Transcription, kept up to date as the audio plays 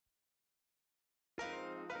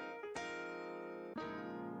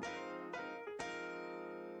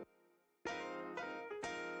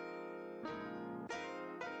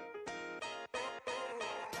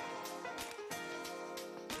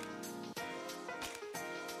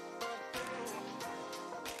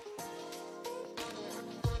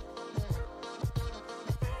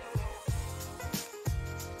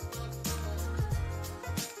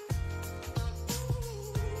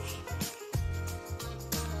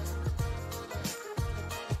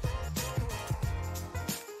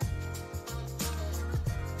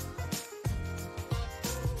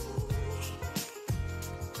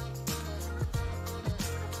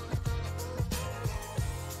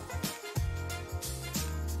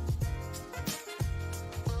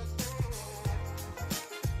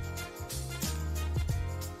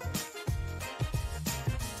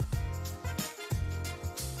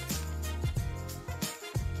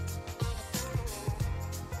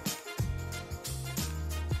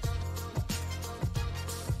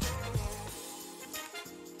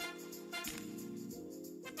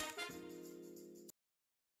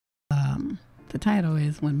The title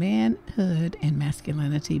is When Manhood and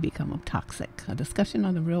Masculinity Become Toxic, a discussion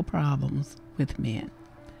on the real problems with men.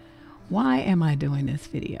 Why am I doing this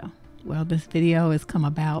video? Well, this video has come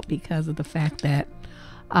about because of the fact that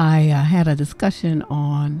I had a discussion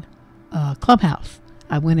on Clubhouse.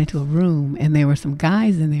 I went into a room and there were some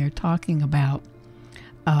guys in there talking about,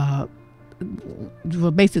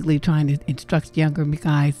 basically trying to instruct younger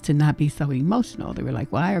guys to not be so emotional. They were like,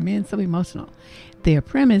 why are men so emotional? Their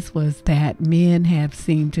premise was that men have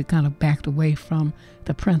seemed to kind of backed away from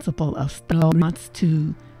the principle of response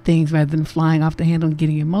to things rather than flying off the handle and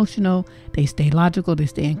getting emotional. They stay logical, they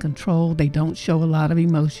stay in control, they don't show a lot of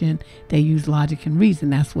emotion, they use logic and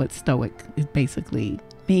reason. That's what stoic is basically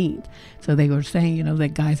means. So they were saying,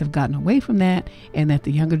 that guys have gotten away from that and that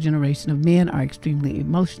the younger generation of men are extremely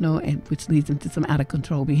emotional, and which leads them to some out of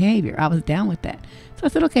control behavior. I was down with that. So I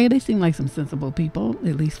said, okay, they seem like some sensible people,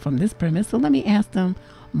 at least from this premise. So let me ask them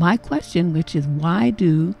my question, which is why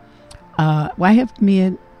have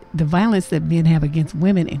the violence that men have against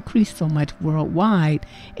women increased so much worldwide?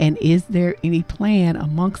 And is there any plan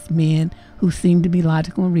amongst men who seem to be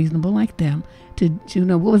logical and reasonable like them to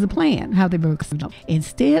what was the plan? How they were.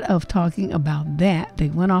 Instead of talking about that, they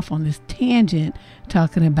went off on this tangent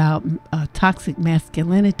talking about toxic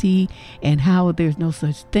masculinity and how there's no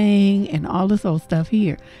such thing and all this old stuff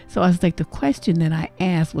here. So I was like, the question that I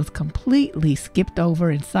asked was completely skipped over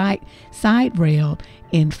and side railed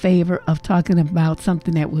in favor of talking about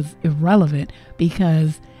something that was irrelevant,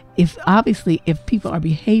 because if people are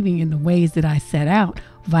behaving in the ways that I set out,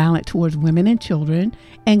 violent towards women and children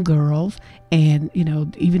and girls, and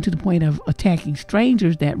even to the point of attacking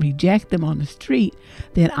strangers that reject them on the street,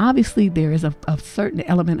 then obviously there is a certain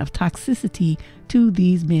element of toxicity to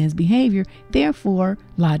these men's behavior. Therefore,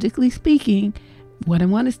 logically speaking, 1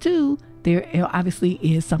 and 1 is 2. There obviously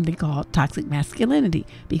is something called toxic masculinity,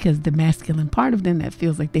 because the masculine part of them that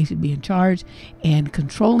feels like they should be in charge and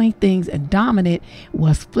controlling things and dominant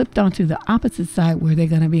was flipped onto the opposite side, where they're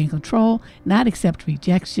going to be in control, not accept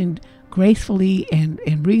rejection gracefully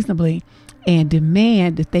and reasonably, and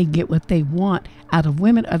demand that they get what they want out of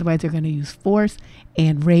women. Otherwise, they're going to use force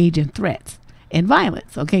and rage and threats and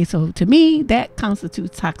violence. Okay, so to me, that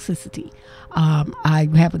constitutes toxicity. I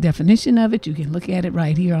have a definition of it. You can look at it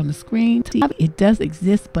right here on the screen. It does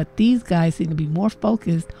exist, but these guys seem to be more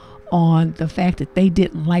focused on the fact that they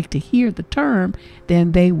didn't like to hear the term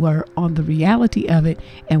than they were on the reality of it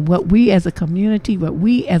and what we as a community, what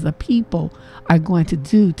we as a people are going to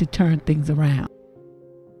do to turn things around.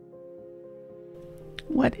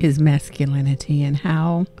 What is masculinity, and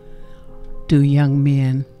how do young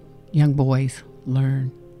boys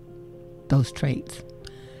learn those traits?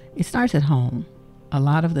 It starts at home. A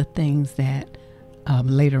lot of the things that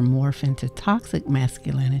later morph into toxic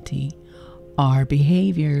masculinity are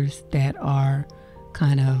behaviors that are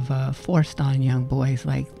kind of forced on young boys,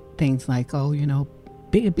 like things like,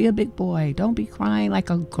 be a big boy, don't be crying like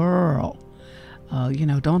a girl.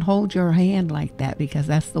 Don't hold your hand like that, because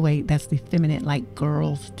that's the feminine like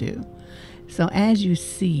girls do. So as you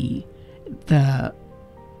see, the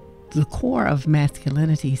core of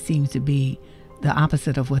masculinity seems to be the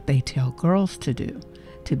opposite of what they tell girls to do,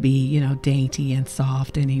 to be, dainty and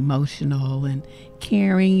soft and emotional and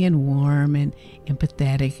caring and warm and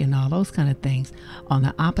empathetic and all those kind of things. On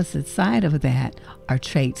the opposite side of that are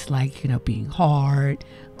traits like, being hard,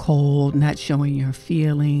 cold, not showing your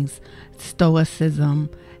feelings, stoicism,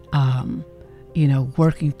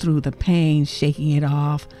 working through the pain, shaking it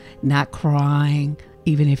off, not crying,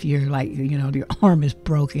 even if you're like, your arm is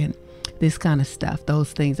broken, this kind of stuff.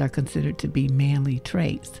 Those things are considered to be manly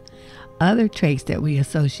traits. Other traits that we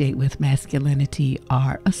associate with masculinity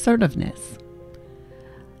are assertiveness,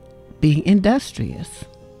 being industrious,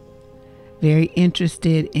 very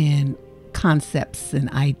interested in concepts and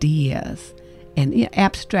ideas and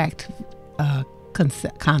abstract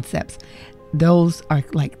concepts. Those are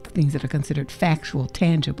like things that are considered factual,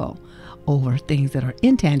 tangible, over things that are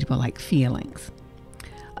intangible, like feelings.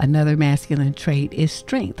 Another masculine trait is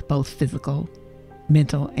strength, both physical,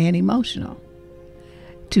 mental, and emotional.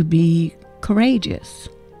 To be courageous,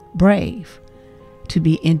 brave, to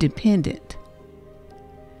be independent,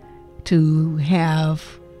 to have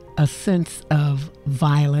a sense of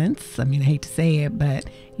violence. I mean, I hate to say it, but,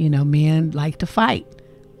 men like to fight.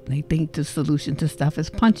 They think the solution to stuff is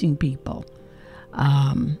punching people.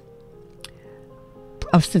 A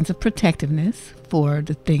sense of protectiveness for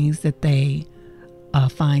the things that they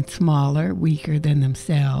find smaller, weaker than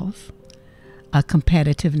themselves.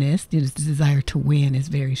 Competitiveness, the desire to win, is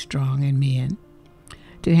very strong in men.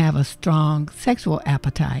 To have a strong sexual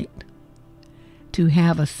appetite. To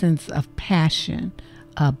have a sense of passion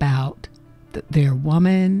about their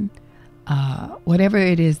woman, whatever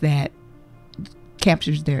it is that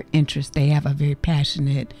captures their interest. They have a very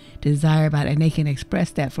passionate desire about it, and they can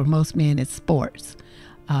express that. For most men, it's sports.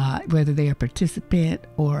 Whether they're a participant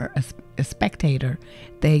or a spectator,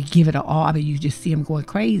 they give it all. I mean, you just see them going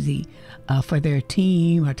crazy for their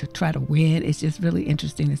team or to try to win. It's just really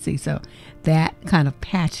interesting to see. So that kind of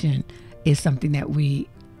passion is something that we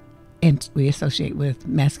associate with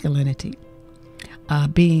masculinity.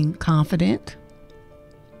 Being confident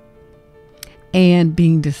and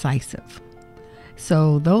being decisive.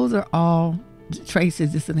 So those are all traits.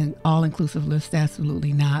 Is this an all-inclusive list?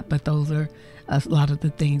 Absolutely not. But those are a lot of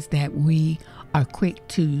the things that we are quick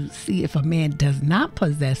to see. If a man does not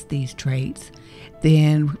possess these traits,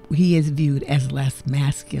 then he is viewed as less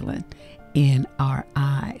masculine in our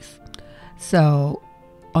eyes. So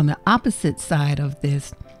on the opposite side of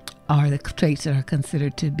this are the traits that are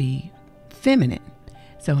considered to be feminine.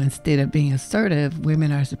 So instead of being assertive,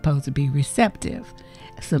 women are supposed to be receptive,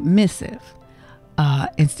 submissive.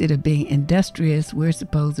 Instead of being industrious, we're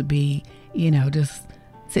supposed to be, just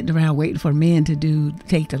sitting around waiting for men to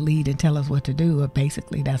take the lead and tell us what to do. Or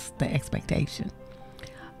basically, that's the expectation.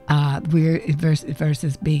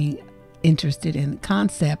 Versus being interested in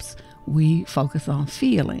concepts, we focus on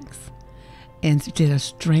feelings. Instead of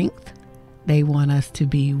strength, they want us to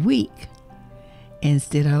be weak.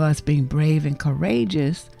 Instead of us being brave and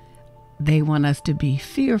courageous, they want us to be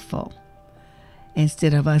fearful.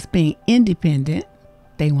 Instead of us being independent,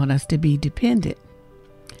 they want us to be dependent.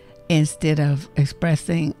 Instead of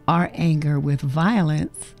expressing our anger with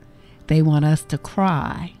violence, they want us to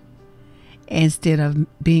cry. Instead of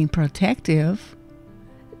being protective,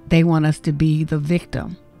 they want us to be the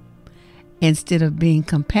victim. Instead of being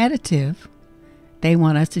competitive, they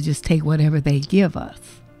want us to just take whatever they give us.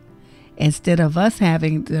 Instead of us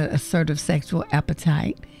having the assertive sexual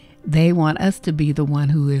appetite, they want us to be the one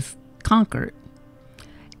who is conquered.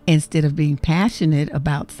 Instead of being passionate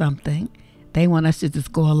about something, they want us to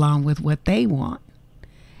just go along with what they want.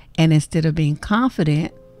 And instead of being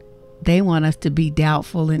confident, they want us to be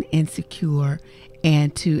doubtful and insecure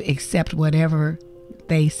and to accept whatever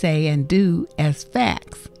they say and do as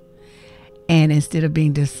facts. And instead of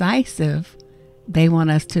being decisive, they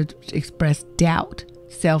want us to express doubt,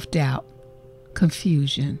 self-doubt,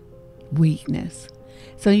 confusion, weakness.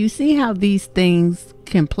 So you see how these things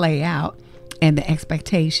can play out, and the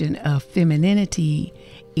expectation of femininity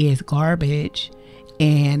is garbage.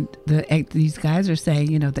 And these guys are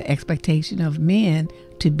saying, the expectation of men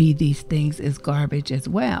to be these things is garbage as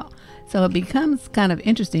well. So it becomes kind of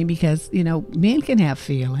interesting because, men can have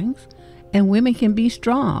feelings and women can be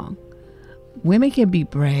strong. Women can be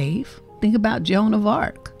brave. Think about Joan of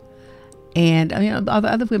Arc. And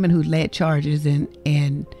other women who led charges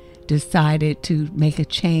and decided to make a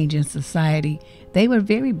change in society. They were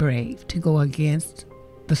very brave to go against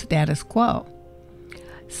the status quo.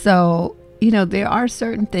 So, there are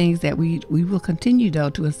certain things that we will continue, though,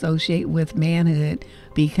 to associate with manhood,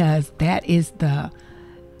 because that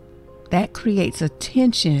creates a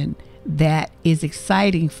tension that is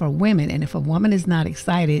exciting for women. And if a woman is not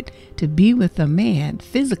excited to be with a man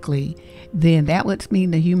physically, then that would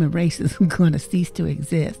mean the human race is going to cease to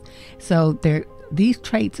exist. So these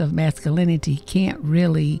traits of masculinity can't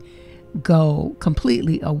really go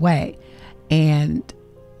completely away,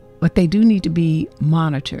 but they do need to be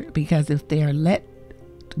monitored, because if they are let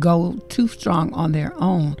go too strong on their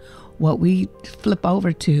own, what we flip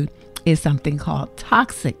over to is something called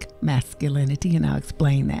toxic masculinity, and I'll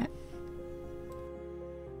explain that.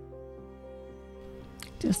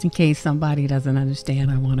 Just in case somebody doesn't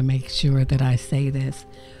understand, I want to make sure that I say this.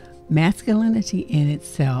 Masculinity in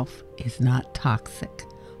itself is not toxic,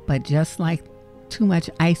 but just like too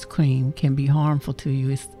much ice cream can be harmful to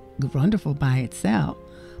you, it's wonderful by itself.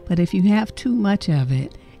 But if you have too much of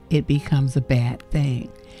it, it becomes a bad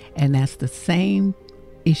thing. And that's the same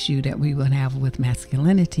issue that we will have with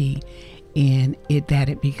masculinity, in it that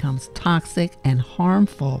it becomes toxic and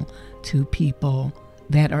harmful to people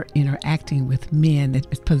that are interacting with men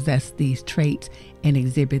that possess these traits and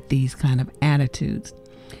exhibit these kind of attitudes.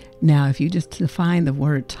 Now, if you just define the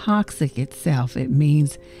word toxic itself, it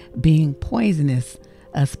means being poisonous,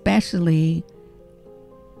 especially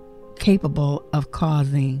capable of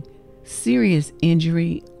causing serious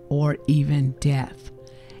injury or even death.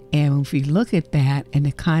 And if we look at that and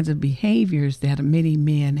the kinds of behaviors that many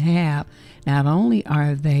men have, not only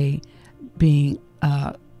are they being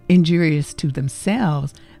injurious to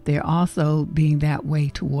themselves, they're also being that way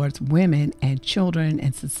towards women and children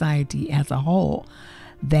and society as a whole.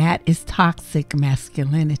 That is toxic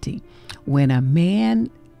masculinity. When a man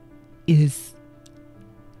is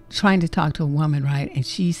trying to talk to a woman, right? And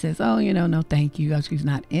she says, oh, no, thank you. Oh, she's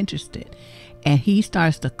not interested. And he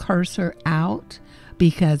starts to curse her out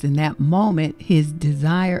because in that moment, his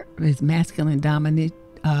masculine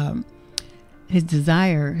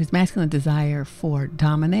desire for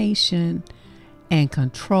domination and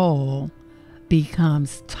control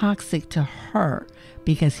becomes toxic to her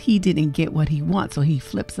because he didn't get what he wants. So he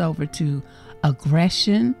flips over to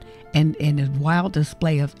aggression and a wild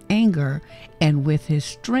display of anger. And with his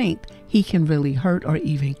strength, he can really hurt or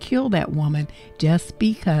even kill that woman just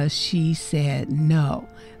because she said no.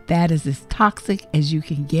 That is as toxic as you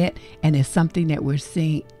can get, and it's something that we're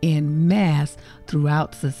seeing en masse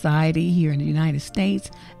throughout society here in the United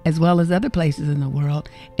States, as well as other places in the world,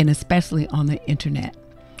 and especially on the internet.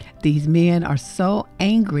 These men are so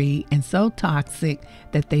angry and so toxic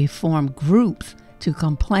that they form groups to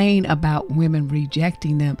complain about women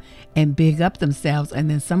rejecting them and big up themselves, and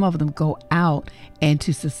then some of them go out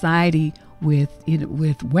into society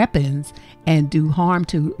with weapons and do harm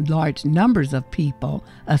to large numbers of people,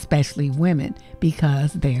 especially women,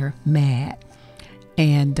 because they're mad.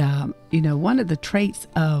 And one of the traits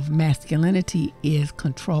of masculinity is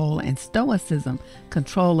control and stoicism,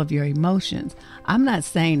 control of your emotions. I'm not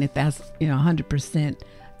saying that that's 100%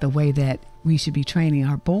 the way that we should be training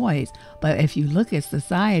our boys, but if you look at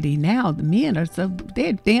society now, the men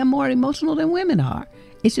they're damn more emotional than women are.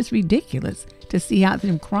 It's just ridiculous to see how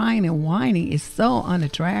them crying and whining is so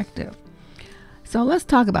unattractive. So let's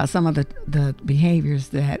talk about some of the behaviors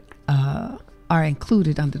that are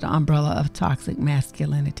included under the umbrella of toxic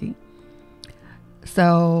masculinity.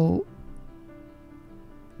 So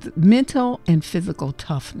mental and physical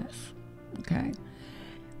toughness, okay?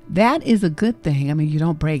 That is a good thing. I mean, you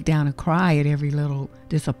don't break down and cry at every little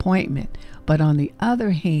disappointment. But on the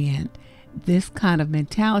other hand, this kind of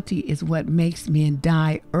mentality is what makes men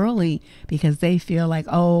die early because they feel like,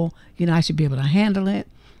 oh, I should be able to handle it.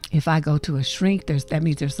 If I go to a shrink, that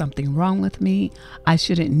means there's something wrong with me. I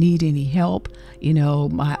shouldn't need any help.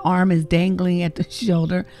 My arm is dangling at the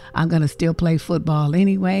shoulder. I'm going to still play football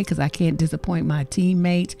anyway because I can't disappoint my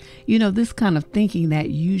teammates. This kind of thinking that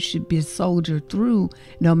you should be a soldier through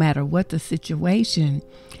no matter what the situation.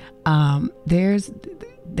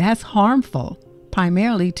 That's harmful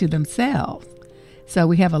primarily to themselves. So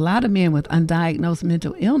we have a lot of men with undiagnosed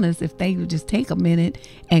mental illness. If they would just take a minute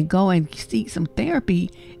and go and seek some therapy,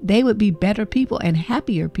 they would be better people and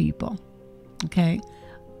happier people. Okay.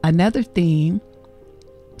 Another theme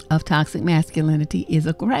of toxic masculinity is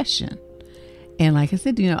aggression. And like I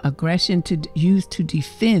said, aggression used to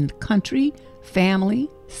defend country, family,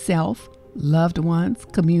 self, loved ones,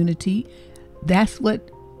 community. That's what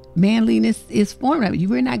manliness is formed of.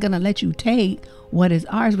 We're not going to let you take what is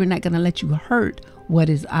ours. We're not going to let you hurt what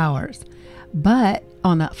is ours. But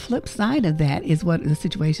on the flip side of that is what the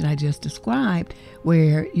situation I just described,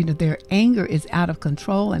 where their anger is out of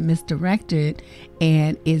control and misdirected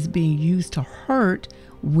and is being used to hurt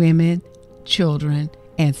women, children,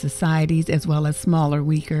 and societies, as well as smaller,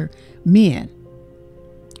 weaker men.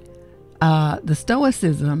 The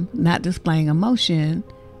stoicism, not displaying emotion,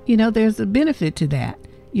 there's a benefit to that.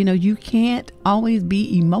 You can't always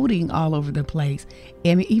be emoting all over the place.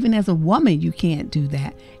 And even as a woman, you can't do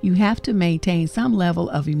that. You have to maintain some level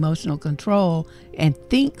of emotional control and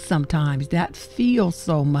think sometimes, not feel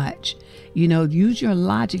so much. Use your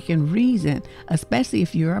logic and reason, especially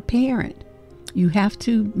if you're a parent. You have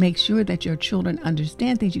to make sure that your children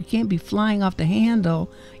understand things. You can't be flying off the handle,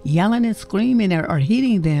 yelling and screaming or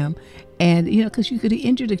hitting them. And, because you could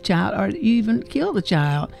injure the child or even kill the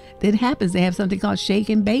child. That happens. They have something called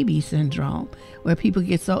shaken baby syndrome, where people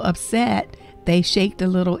get so upset, they shake the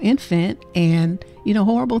little infant and,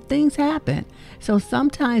 horrible things happen. So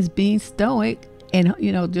sometimes being stoic and,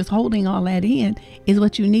 just holding all that in is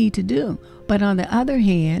what you need to do. But on the other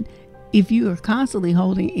hand, if you are constantly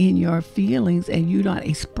holding in your feelings and you're not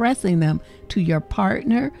expressing them to your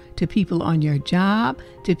partner, to people on your job,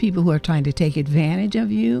 to people who are trying to take advantage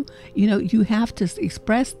of you, you have to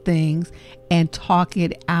express things and talk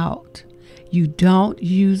it out. You don't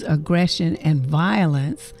use aggression and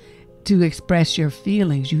violence to express your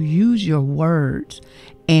feelings. You use your words.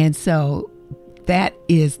 And so that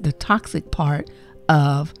is the toxic part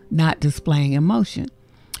of not displaying emotion.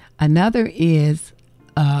 Another is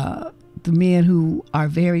the men who are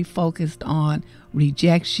very focused on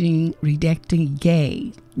rejecting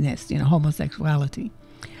gayness, homosexuality.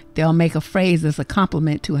 They'll make a phrase that's a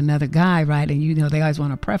compliment to another guy, right? And they always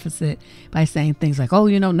want to preface it by saying things like, oh,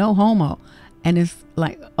 no homo. And it's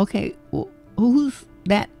like, okay, well, who's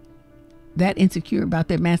that insecure about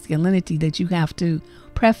their masculinity that you have to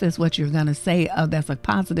preface what you're going to say that's a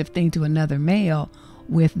positive thing to another male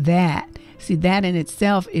with that. See, that in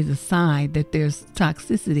itself is a sign that there's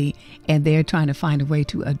toxicity, and they're trying to find a way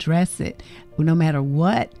to address it. No matter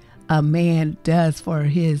what a man does for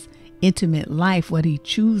his intimate life, what he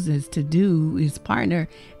chooses to do, his partner,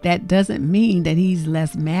 that doesn't mean that he's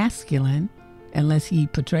less masculine unless he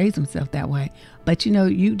portrays himself that way. But you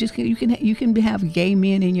can have gay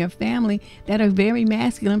men in your family that are very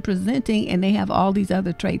masculine presenting, and they have all these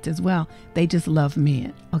other traits as well. They just love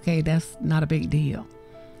men. Okay, that's not a big deal.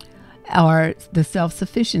 Or the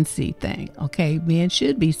self-sufficiency thing. Okay, men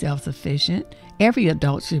should be self-sufficient. Every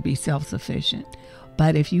adult should be self-sufficient.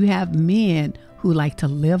 But if you have men who like to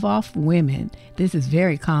live off women, this is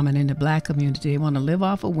very common in the Black community. They want to live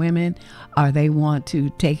off of women, or they want to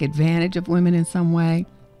take advantage of women in some way,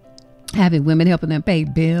 having women helping them pay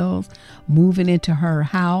bills, moving into her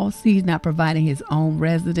house. He's not providing his own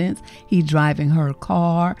residence. He's driving her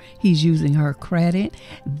car. He's using her credit.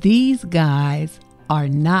 These guys are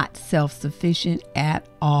not self-sufficient at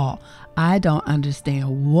all. I don't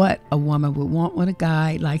understand what a woman would want with a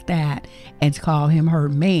guy like that and call him her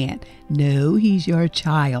man. No, he's your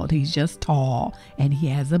child. He's just tall and he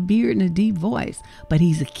has a beard and a deep voice, but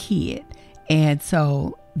he's a kid. And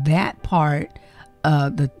so that part,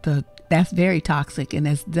 that's very toxic, and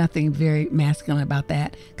there's nothing very masculine about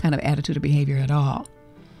that kind of attitude or behavior at all.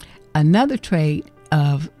 Another trait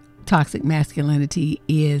of toxic masculinity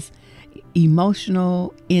is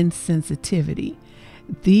emotional insensitivity.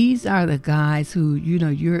 These are the guys who,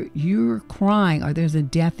 you're crying, or there's a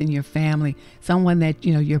death in your family, someone that,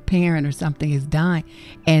 your parent or something is dying,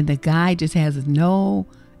 and the guy just he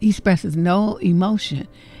expresses no emotion.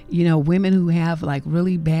 Women who have like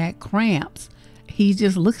really bad cramps, he's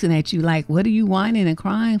just looking at you like, what are you whining and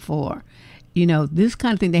crying for? This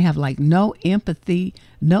kind of thing. They have like no empathy,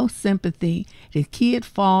 no sympathy. The kid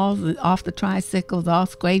falls off the tricycles all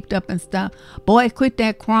scraped up and stuff. Boy, quit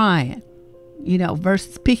that crying.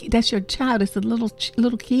 Versus that's your child. It's a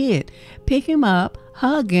little kid. Pick him up,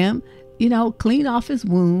 hug him, clean off his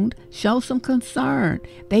wound, show some concern.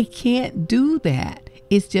 They can't do that.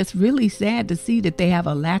 It's just really sad to see that they have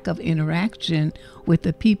a lack of interaction with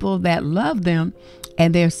the people that love them,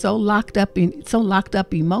 and they're so locked up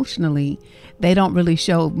emotionally. They don't really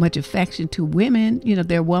show much affection to women.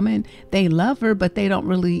 Their woman, they love her, but they don't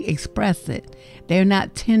really express it. They're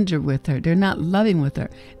not tender with her. They're not loving with her.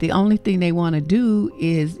 The only thing they want to do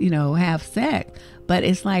is, have sex. But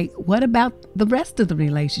it's like, what about the rest of the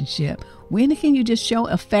relationship? When can you just show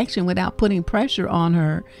affection without putting pressure on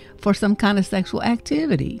her for some kind of sexual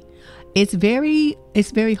activity? It's very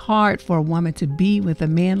hard for a woman to be with a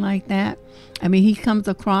man like that. I mean, he comes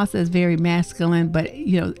across as very masculine, but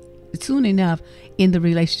soon enough in the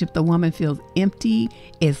relationship, the woman feels empty,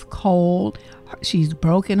 is cold, she's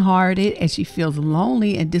brokenhearted, and she feels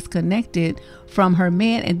lonely and disconnected from her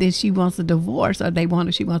man, and then she wants a divorce, or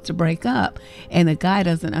she wants to break up, and the guy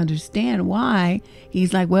doesn't understand why.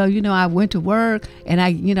 He's like, well, I went to work and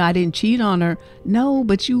I didn't cheat on her. No,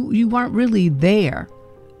 but you weren't really there.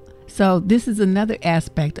 So this is another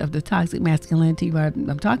aspect of the toxic masculinity where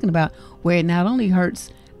I'm talking about, where it not only hurts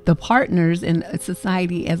the partners in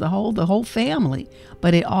society as a whole, the whole family,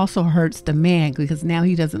 but it also hurts the man, because now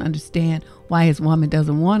he doesn't understand why his woman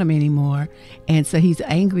doesn't want him anymore. And so he's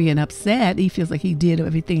angry and upset. He feels like he did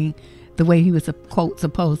everything the way he was, quote,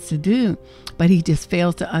 supposed to do, but he just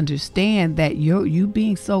fails to understand that you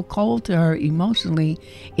being so cold to her emotionally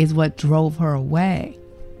is what drove her away.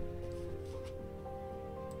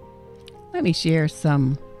 Let me share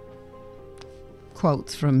some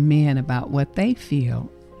quotes from men about what they feel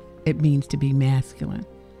it means to be masculine.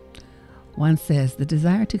 One says, the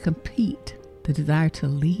desire to compete, the desire to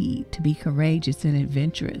lead, to be courageous and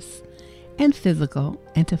adventurous and physical,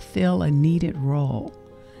 and to fill a needed role.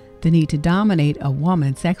 The need to dominate a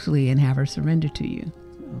woman sexually and have her surrender to you.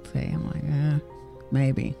 Okay, I'm like,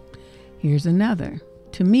 maybe. Here's another.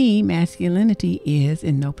 To me, masculinity is,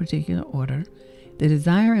 in no particular order, the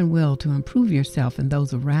desire and will to improve yourself and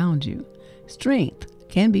those around you. Strength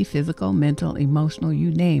can be physical, mental, emotional,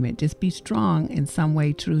 you name it. Just be strong in some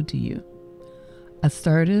way, true to you.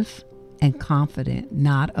 Assertive and confident,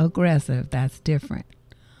 not aggressive. That's different.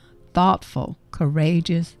 Thoughtful,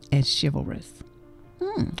 courageous, and chivalrous.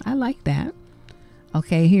 I like that.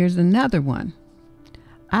 Okay, here's another one.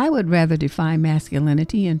 I would rather define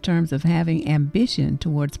masculinity in terms of having ambition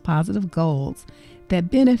towards positive goals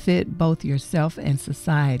that benefit both yourself and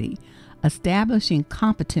society, establishing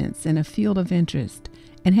competence in a field of interest,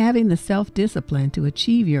 and having the self-discipline to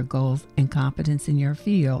achieve your goals and competence in your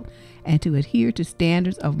field, and to adhere to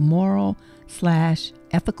standards of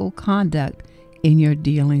moral/ethical conduct in your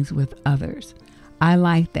dealings with others. I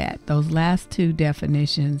like that. Those last two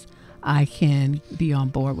definitions, I can be on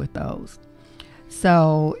board with those.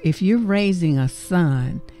 So if you're raising a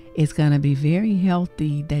son, it's going to be very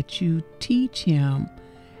healthy that you teach him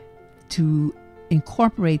to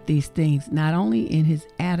incorporate these things, not only in his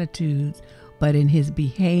attitudes, but in his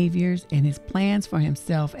behaviors and his plans for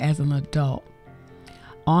himself as an adult.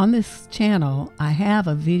 On this channel, I have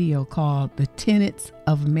a video called The Tenets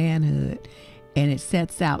of Manhood, and it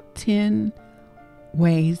sets out 10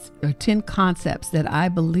 ways or 10 concepts that I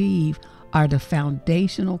believe are the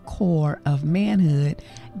foundational core of manhood.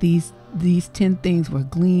 These 10 things were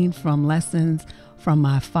gleaned from lessons from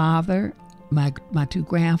my father, my two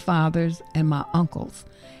grandfathers, and my uncles.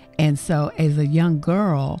 And so as a young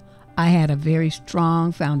girl, I had a very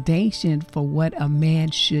strong foundation for what a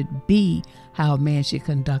man should be, how a man should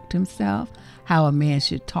conduct himself, how a man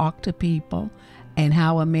should talk to people, and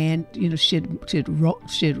how a man, should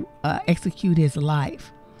execute his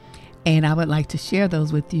life. And I would like to share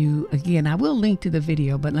those with you. Again, I will link to the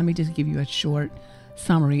video, but let me just give you a short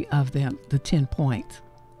summary of them, the 10 points.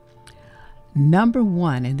 Number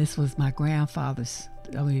 1, and this was my grandfather's,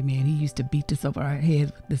 man, he used to beat this over our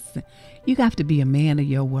head with this. You have to be a man of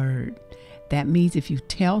your word. That means if you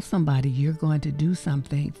tell somebody you're going to do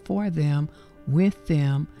something for them, with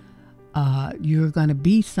them, you're going to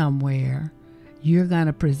be somewhere, you're going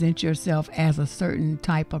to present yourself as a certain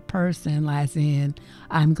type of person, as in,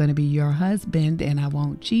 I'm going to be your husband and I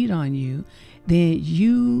won't cheat on you, then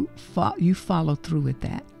you follow through with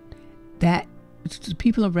that. That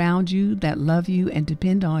people around you that love you and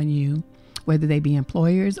depend on you, whether they be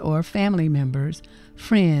employers or family members,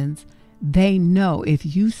 friends, they know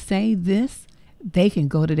if you say this, they can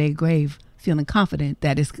go to their grave feeling confident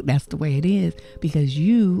that that's the way it is, because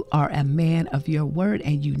you are a man of your word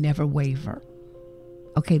and you never waver.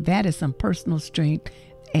 Okay, that is some personal strength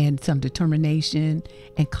and some determination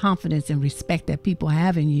and confidence and respect that people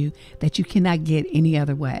have in you that you cannot get any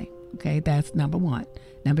other way. Okay, that's number 1.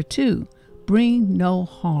 Number 2, bring no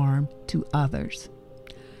harm to others.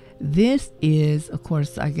 This is, of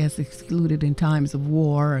course, I guess excluded in times of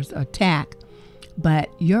war or attack, but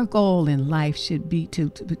your goal in life should be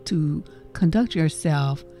to conduct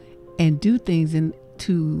yourself and do things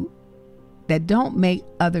that don't make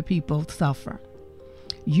other people suffer.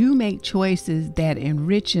 You make choices that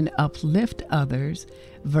enrich and uplift others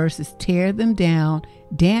versus tear them down,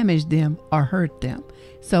 damage them, or hurt them.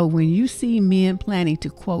 So when you see men planning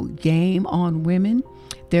to, quote, game on women,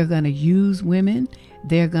 they're going to use women,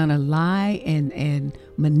 they're going to lie and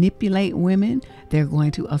manipulate women, they're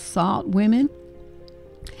going to assault women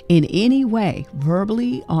in any way,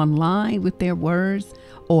 verbally, online with their words,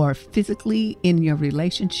 or physically in your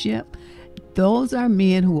relationship. Those are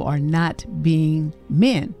men who are not being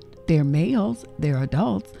men. They're males, they're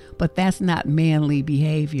adults, but that's not manly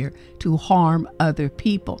behavior to harm other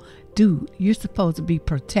people. Dude, you're supposed to be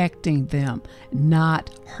protecting them, not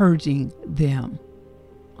hurting them.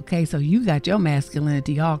 Okay, so you got your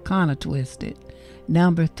masculinity all kind of twisted.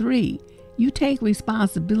 Number 3, you take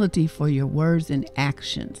responsibility for your words and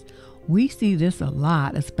actions. We see this a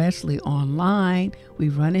lot, especially online. We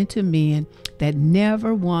run into men that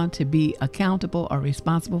never want to be accountable or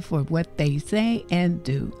responsible for what they say and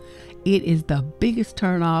do. It is the biggest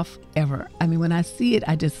turnoff ever. I mean, when I see it,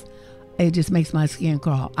 it just makes my skin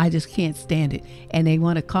crawl. I just can't stand it. And they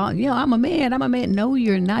want to call, I'm a man. No,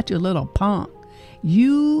 you're not, you little punk.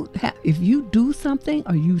 If you do something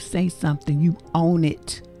or you say something, you own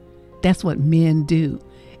it. That's what men do.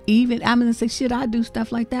 Even I'm going to say, shit, I do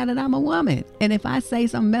stuff like that and I'm a woman. And if I say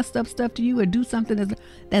some messed up stuff to you or do something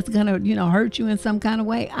that's going to, hurt you in some kind of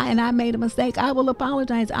way, and I made a mistake, I will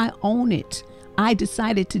apologize. I own it. I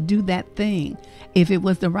decided to do that thing. If it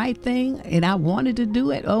was the right thing and I wanted to do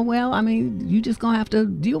it, oh, well, I mean, you just going to have to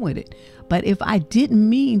deal with it. But if I didn't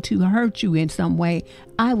mean to hurt you in some way,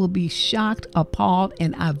 I will be shocked, appalled,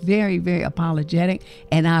 and I'm very, very apologetic,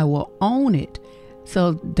 and I will own it.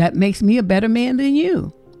 So that makes me a better man than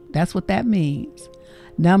you. That's what that means.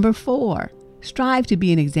 Number 4, strive to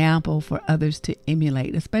be an example for others to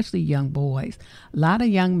emulate, especially young boys. A lot of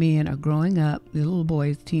young men are growing up, little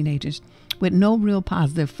boys, teenagers, with no real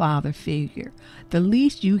positive father figure. The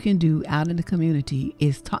least you can do out in the community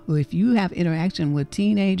is if you have interaction with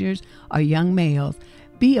teenagers or young males,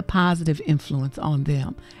 be a positive influence on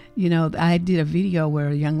them. I did a video where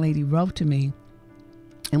a young lady wrote to me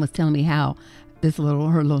and was telling me how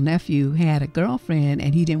her little nephew had a girlfriend,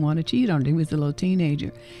 and he didn't want to cheat on her. He was a little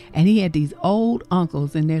teenager, and he had these old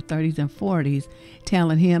uncles in their 30s and 40s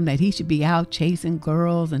telling him that he should be out chasing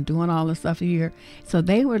girls and doing all this stuff here. So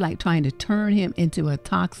they were like trying to turn him into a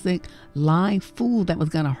toxic, lying fool that was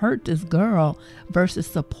going to hurt this girl, versus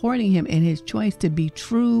supporting him in his choice to be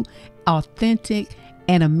true, authentic,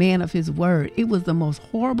 and a man of his word. It was the most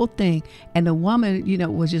horrible thing. And the woman,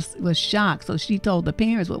 was shocked. So she told the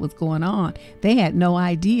parents what was going on. They had no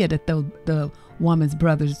idea that the woman's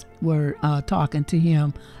brothers were talking to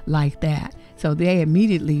him like that. So they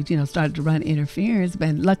immediately, started to run interference.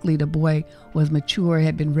 But luckily the boy was mature,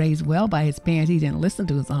 had been raised well by his parents. He didn't listen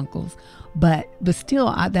to his uncles. But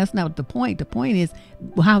still, that's not the point. The point is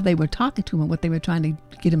how they were talking to him and what they were trying to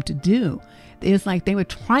get him to do. It's like they were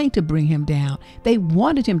trying to bring him down. They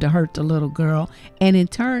wanted him to hurt the little girl, and in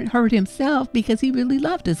turn hurt himself because he really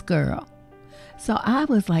loved this girl. So I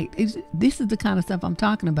was like, this is the kind of stuff I'm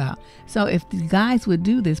talking about. So if the guys would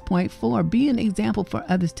do this, point 4, be an example for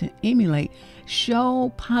others to emulate.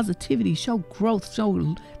 Show positivity, show growth,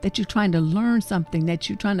 show that you're trying to learn something, that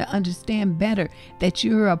you're trying to understand better, that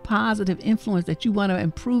you're a positive influence, that you want to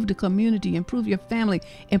improve the community, improve your family,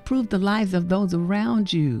 improve the lives of those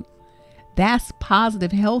around you. That's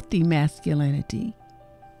positive, healthy masculinity.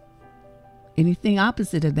 Anything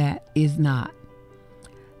opposite of that is not.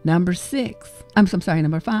 Number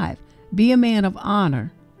 5, be a man of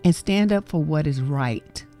honor and stand up for what is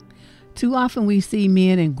right. Too often we see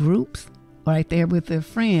men in groups right there with their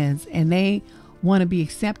friends, and they want to be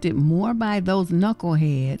accepted more by those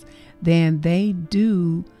knuckleheads than they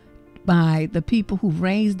do by the people who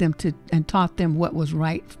raised them and taught them what was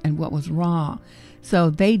right and what was wrong.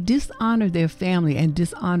 So they dishonor their family and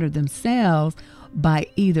dishonor themselves by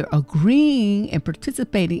either agreeing and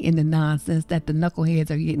participating in the nonsense that the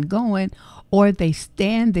knuckleheads are getting going, or they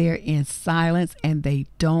stand there in silence and they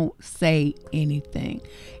don't say anything.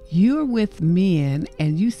 You're with men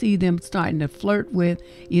and you see them starting to flirt with,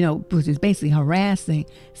 which is basically harassing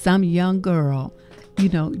some young girl.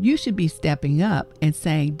 You should be stepping up and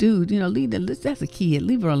saying, dude, that's a kid.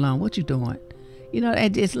 Leave her alone. What you doing?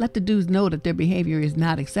 And just let the dudes know that their behavior is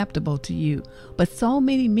not acceptable to you. But so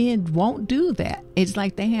many men won't do that. It's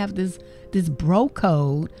like they have this bro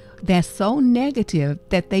code that's so negative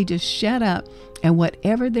that they just shut up, and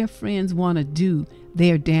whatever their friends want to do,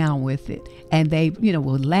 they're down with it. And they,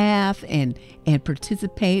 will laugh and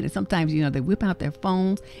participate. And sometimes, they whip out their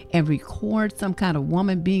phones and record some kind of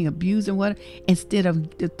woman being abused and whatever, instead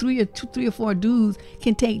of the three or four dudes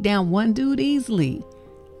can take down one dude easily.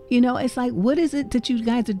 It's like, what is it that you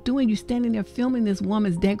guys are doing? You're standing there filming this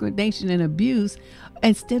woman's degradation and abuse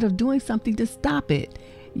instead of doing something to stop it.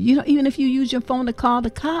 Even if you use your phone to call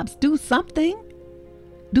the cops, do something.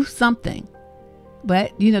 Do something.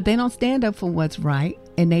 But, they don't stand up for what's right,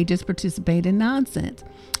 and they just participate in nonsense.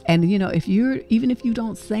 And, even if you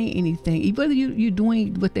don't say anything, whether you're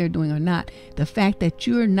doing what they're doing or not, the fact that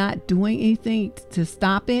you're not doing anything to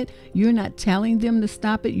stop it, you're not telling them to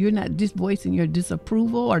stop it, you're not just voicing your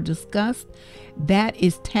disapproval or disgust, that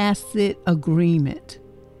is tacit agreement.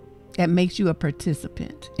 That makes you a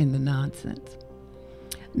participant in the nonsense.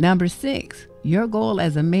 Number 6, your goal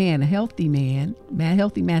as a man, a healthy man,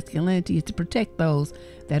 healthy masculinity, is to protect those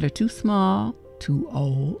that are too small, too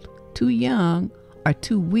old, too young, are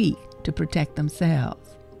too weak to protect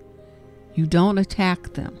themselves. You don't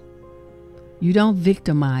attack them. You don't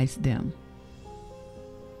victimize them.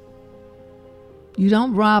 You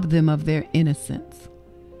don't rob them of their innocence.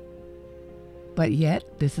 But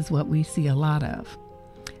yet, this is what we see a lot of.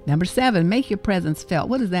 Number 7, make your presence felt.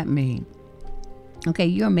 What does that mean? Okay,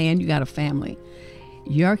 you're a man, you got a family.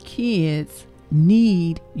 Your kids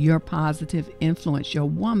need your positive influence. Your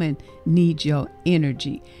woman needs your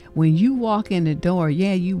energy. When you walk in the door,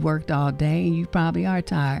 you worked all day and you probably are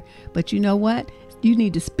tired, but you know what? You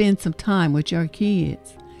need to spend some time with your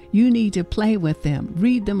kids. You need to play with them,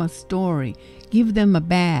 read them a story, give them a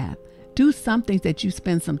bath. Do something that you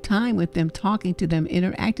spend some time with them, talking to them,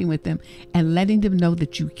 interacting with them, and letting them know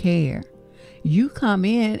that you care. You come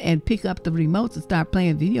in and pick up the remotes and start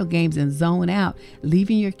playing video games and zone out,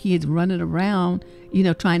 leaving your kids running around,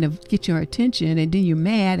 trying to get your attention, and then you're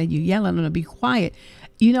mad and you yell at them to be quiet.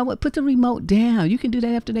 You know what? Put the remote down. You can do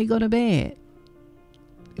that after they go to bed.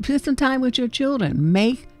 Spend some time with your children.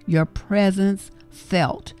 Make your presence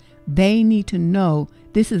felt. They need to know,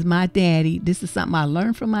 this is my daddy. This is something I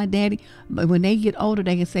learned from my daddy. But when they get older,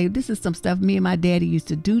 they can say, this is some stuff me and my daddy used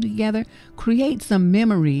to do together. Create some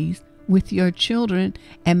memories with your children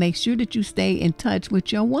and make sure that you stay in touch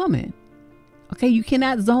with your woman. Okay, you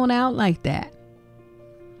cannot zone out like that.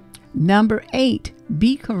 Number 8,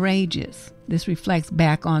 be courageous. this reflects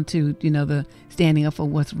back onto, the standing up for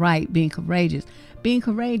what's right, being courageous. Being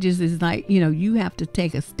courageous is like, you have to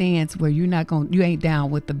take a stance where you ain't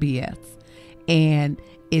down with the BS. And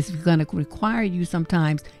it's going to require you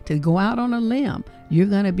sometimes to go out on a limb. You're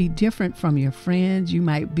going to be different from your friends. You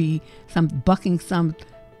might be bucking some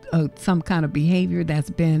kind of behavior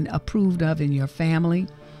that's been approved of in your family.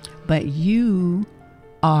 But you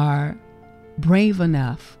are brave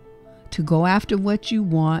enough to go after what you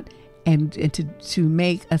want and to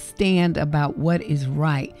make a stand about what is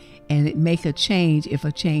right and make a change if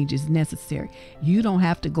a change is necessary. You don't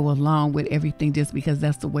have to go along with everything just because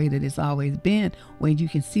that's the way that it's always been, when you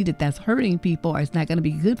can see that that's hurting people, or it's not going to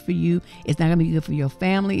be good for you. It's not going to be good for your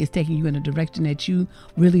family. It's taking you in a direction that you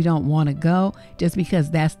really don't want to go. Just because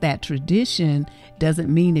that's that tradition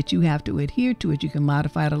doesn't mean that you have to adhere to it. You can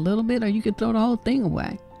modify it a little bit, or you can throw the whole thing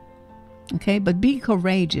away. Okay, but be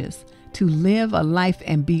courageous to live a life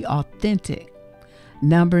and be authentic.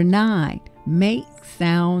 Number 9, make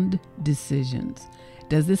sound decisions.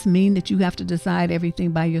 Does this mean that you have to decide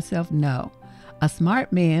everything by yourself? No. A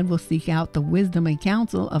smart man will seek out the wisdom and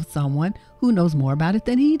counsel of someone who knows more about it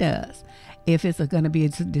than he does. If it's going to be a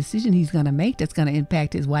decision he's going to make that's going to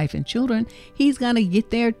impact his wife and children, he's going to get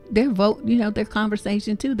their vote, their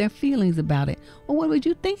conversation too, their feelings about it. Well, what would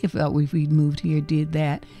you think if we moved here, did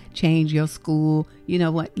that, change your school?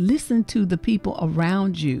 Listen to the people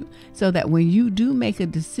around you so that when you do make a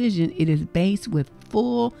decision, it is based with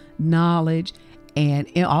full knowledge and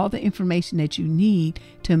all the information that you need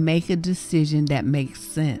to make a decision that makes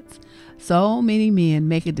sense. So many men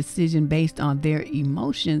make a decision based on their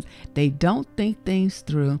emotions. They don't think things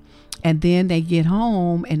through. And then they get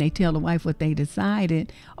home and they tell the wife what they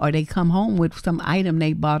decided, or they come home with some item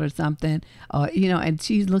they bought or something, or, and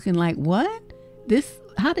she's looking like, what?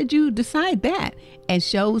 How did you decide that? And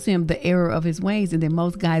shows him the error of his ways. And then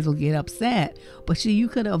most guys will get upset. But see, you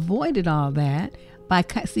could have avoided all that by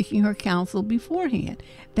seeking her counsel beforehand.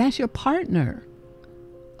 That's your partner.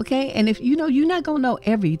 Okay. And if you're not going to know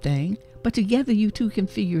everything, but together you two can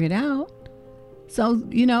figure it out. So,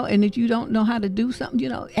 and if you don't know how to do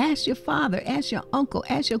something, ask your father, ask your uncle,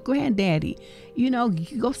 ask your granddaddy,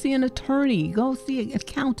 go see an attorney, go see an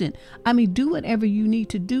accountant. Do whatever you need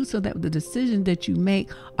to do so that the decisions that you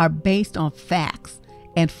make are based on facts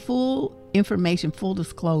and full information, full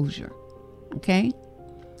disclosure. Okay.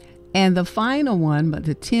 And the final one, but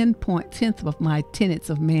the 10th of my tenets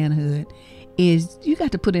of manhood, is you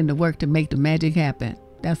got to put in the work to make the magic happen.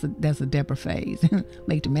 That's a Deborah phase.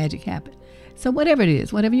 Make the magic happen. So whatever it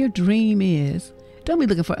is, whatever your dream is, don't be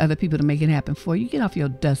looking for other people to make it happen for you. Get off your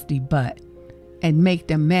dusty butt and make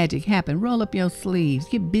the magic happen. Roll up your sleeves.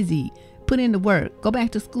 Get busy. Put in the work. Go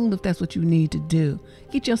back to school if that's what you need to do.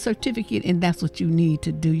 Get your certificate and that's what you need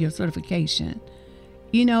to do, your certification.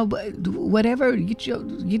 But whatever, get your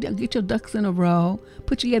ducks in a row.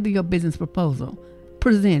 Put together your business proposal.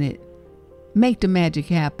 Present it. Make the magic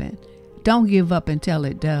happen. Don't give up until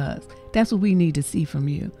it does. That's what we need to see from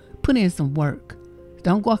you. Put in some work.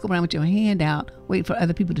 Don't walk around with your hand out, wait for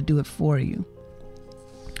other people to do it for you.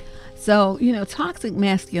 So, toxic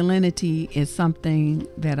masculinity is something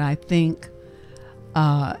that I think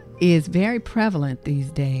is very prevalent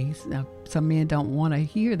these days. Now, some men don't want to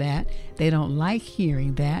hear that. They don't like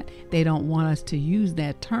hearing that. They don't want us to use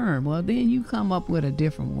that term. Well, then you come up with a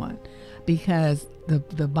different one, because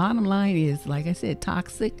the bottom line is, like I said,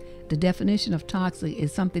 toxic. The definition of toxic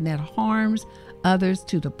is something that harms others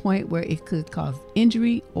to the point where it could cause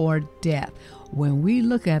injury or death. When we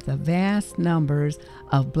look at the vast numbers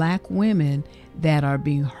of black women that are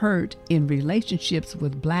being hurt in relationships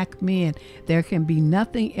with black men, there can be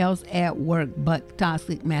nothing else at work but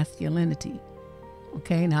toxic masculinity.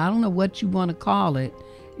 Okay, now I don't know what you want to call it,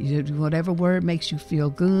 whatever word makes you feel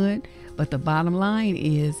good, but the bottom line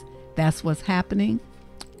is that's what's happening.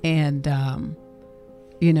 And,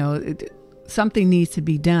 something needs to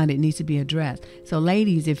be done. It needs to be addressed. So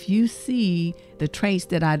ladies, if you see the traits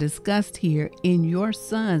that I discussed here in your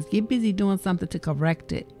sons, get busy doing something to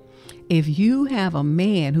correct it. If you have a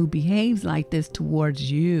man who behaves like this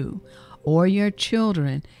towards you or your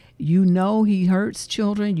children, he hurts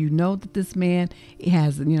children. That this man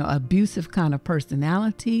has, abusive kind of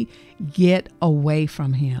personality. Get away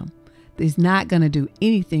from him. He's not going to do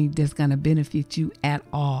anything that's going to benefit you at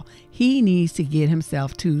all. He needs to get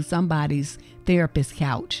himself to somebody's therapist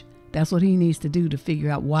couch. That's what he needs to do to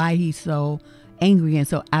figure out why he's so angry and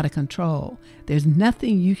so out of control. There's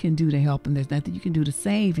nothing you can do to help him. There's nothing you can do to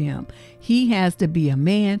save him. He has to be a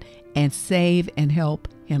man and save and help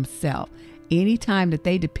himself. Anytime that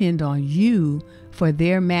they depend on you for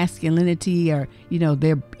their masculinity or,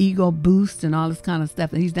 their ego boost and all this kind of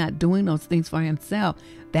stuff, and he's not doing those things for himself,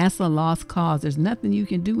 that's a lost cause. There's nothing you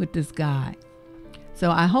can do with this guy.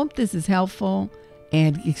 So I hope this is helpful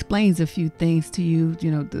and explains a few things to you,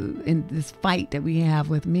 in this fight that we have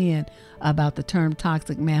with men about the term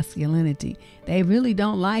toxic masculinity. They really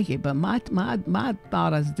don't like it. But my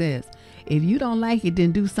thought is this: if you don't like it,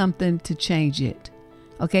 then do something to change it.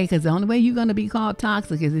 Okay? Because the only way you're going to be called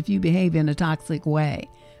toxic is if you behave in a toxic way.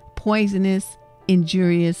 Poisonous,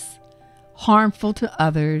 injurious, harmful to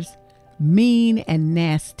others, mean and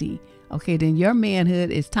nasty. Okay, then your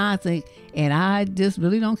manhood is toxic, and I just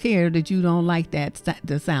really don't care that you don't like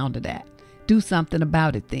the sound of that. Do something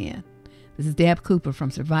about it then. This is Deb Cooper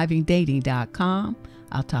from survivingdating.com.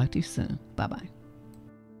 I'll talk to you soon. Bye-bye.